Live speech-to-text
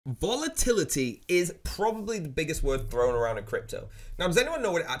Volatility is probably the biggest word thrown around in crypto. Now, does anyone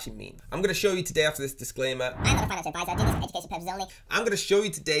know what it actually means? I'm going to show you today after this disclaimer. I'm not a financial advisor, I do this for education purposes only. I'm going to show you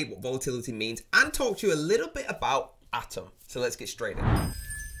today what volatility means and talk to you a little bit about Atom. So let's get straight in.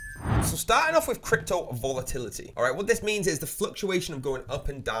 So starting off with crypto volatility. All right, what this means is the fluctuation of going up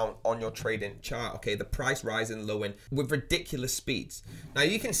and down on your trading chart. Okay, the price rising and lowering with ridiculous speeds. Now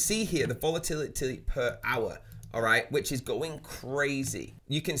you can see here the volatility per hour. All right, which is going crazy.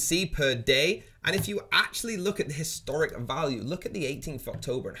 You can see per day, and if you actually look at the historic value, look at the 18th of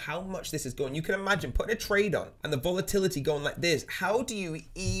October and how much this is going. You can imagine putting a trade on and the volatility going like this. How do you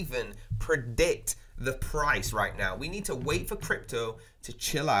even predict the price right now? We need to wait for crypto to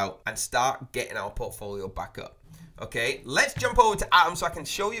chill out and start getting our portfolio back up. Okay, let's jump over to Atom so I can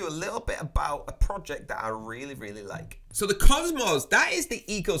show you a little bit about a project that I really, really like. So the Cosmos, that is the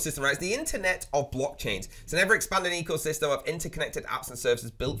ecosystem, right? It's the internet of blockchains. It's an ever-expanding ecosystem of interconnected apps and services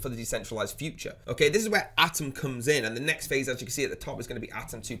built for the decentralized future. Okay, this is where Atom comes in, and the next phase, as you can see at the top, is going to be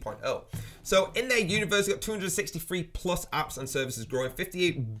Atom 2.0. So in their universe, we've got 263 plus apps and services growing,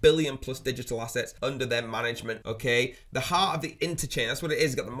 58 billion plus digital assets under their management. Okay, the heart of the interchain, that's what it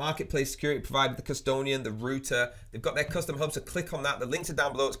is. You've got the marketplace security provider, the custodian, the router. They've got their custom hub, so click on that. The links are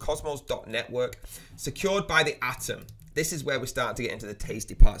down below. It's cosmos.network, secured by the Atom. This is where we start to get into the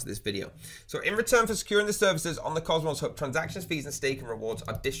tasty parts of this video. So in return for securing the services on the Cosmos Hub, transactions, fees, and staking rewards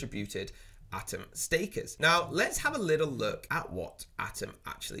are distributed Atom stakers. Now, let's have a little look at what Atom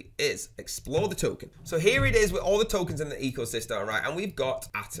actually is. Explore the token. So here it is with all the tokens in the ecosystem, all right? And we've got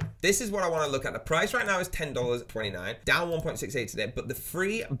Atom. This is what I want to look at. The price right now is $10.29, down 1.68 today, but the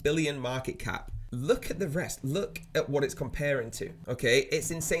 3 billion market cap. Look at the rest. Look at what it's comparing to. Okay, it's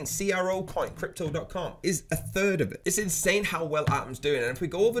insane. CRO coin, crypto.com is a third of it. It's insane how well Atom's doing. And if we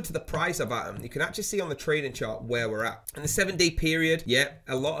go over to the price of Atom, you can actually see on the trading chart where we're at. In the 7-day period, yeah,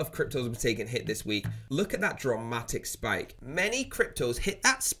 a lot of cryptos have been taking hit this week. Look at that dramatic spike. Many cryptos hit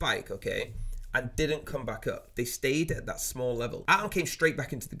that spike, okay, and didn't come back up. They stayed at that small level. Atom came straight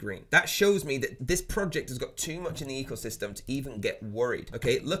back into the green. That shows me that this project has got too much in the ecosystem to even get worried.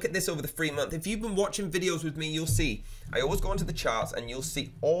 Okay, look at this over the 3 month. If you've been watching videos with me, you'll see, I always go into the charts and you'll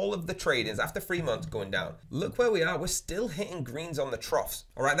see all of the tradings after 3 months going down. Look where we are. We're still hitting greens on the troughs.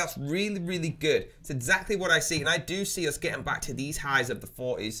 All right, that's really, really good. It's exactly what I see. And I do see us getting back to these highs of the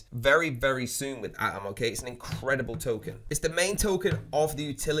 40s very, very soon with Atom, okay? It's an incredible token. It's the main token of the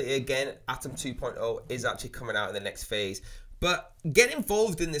utility. Again, Atom 2.0 is actually coming out in the next phase. But get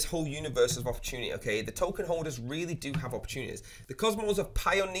involved in this whole universe of opportunity, okay? The token holders really do have opportunities. The Cosmos have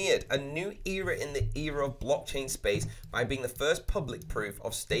pioneered a new era in the era of blockchain space by being the first public proof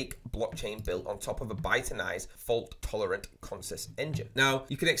of stake blockchain built on top of a Bytonized fault-tolerant consensus engine. Now,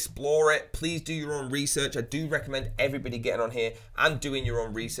 you can explore it. Please do your own research. I do recommend everybody getting on here and doing your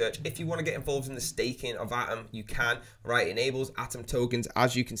own research. If you want to get involved in the staking of Atom, you can, right? It enables Atom tokens,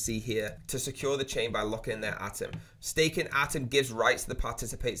 as you can see here, to secure the chain by locking in their Atom. Staking Atom gives rights to the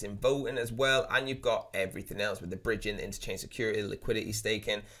participants in voting as well, and you've got everything else with the bridging, the interchain security, liquidity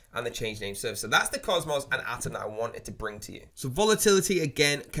staking, and the change name service. So that's the Cosmos and Atom that I wanted to bring to you. So volatility,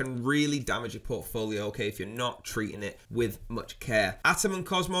 again, can really damage your portfolio, okay, if you're not treating it with much care. Atom and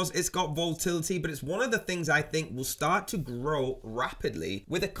Cosmos, it's got volatility, but it's one of the things I think will start to grow rapidly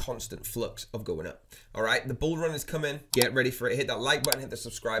with a constant flux of going up. All right, the bull run is coming. Get ready for it. Hit that like button, hit the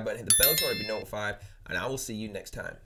subscribe button, hit the bell if you want to be notified, and I will see you next time.